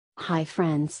Hi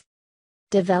friends.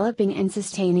 Developing and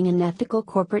sustaining an ethical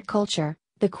corporate culture,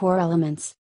 the core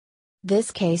elements. This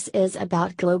case is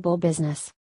about global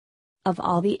business. Of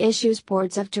all the issues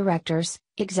boards of directors,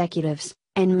 executives,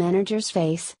 and managers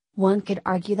face, one could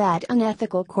argue that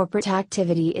unethical corporate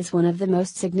activity is one of the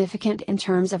most significant in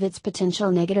terms of its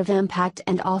potential negative impact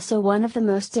and also one of the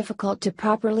most difficult to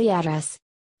properly address.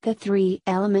 The three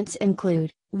elements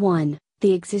include: 1.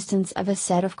 The existence of a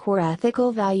set of core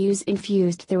ethical values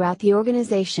infused throughout the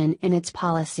organization in its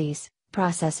policies,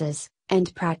 processes,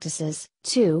 and practices.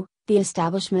 2. The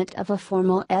establishment of a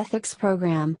formal ethics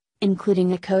program,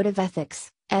 including a code of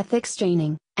ethics, ethics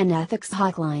training, an ethics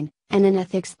hotline, and an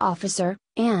ethics officer.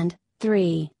 And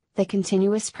 3. The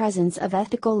continuous presence of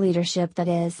ethical leadership, that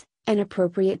is, an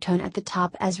appropriate tone at the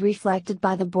top as reflected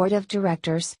by the board of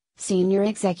directors, senior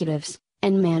executives,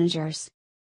 and managers.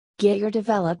 Get your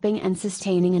developing and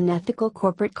sustaining an ethical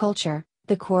corporate culture,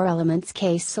 the core elements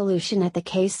case solution at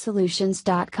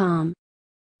thecasesolutions.com.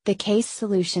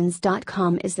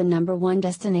 Thecasesolutions.com is the #1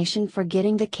 destination for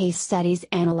getting the case studies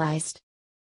analyzed.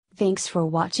 Thanks for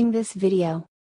watching this video.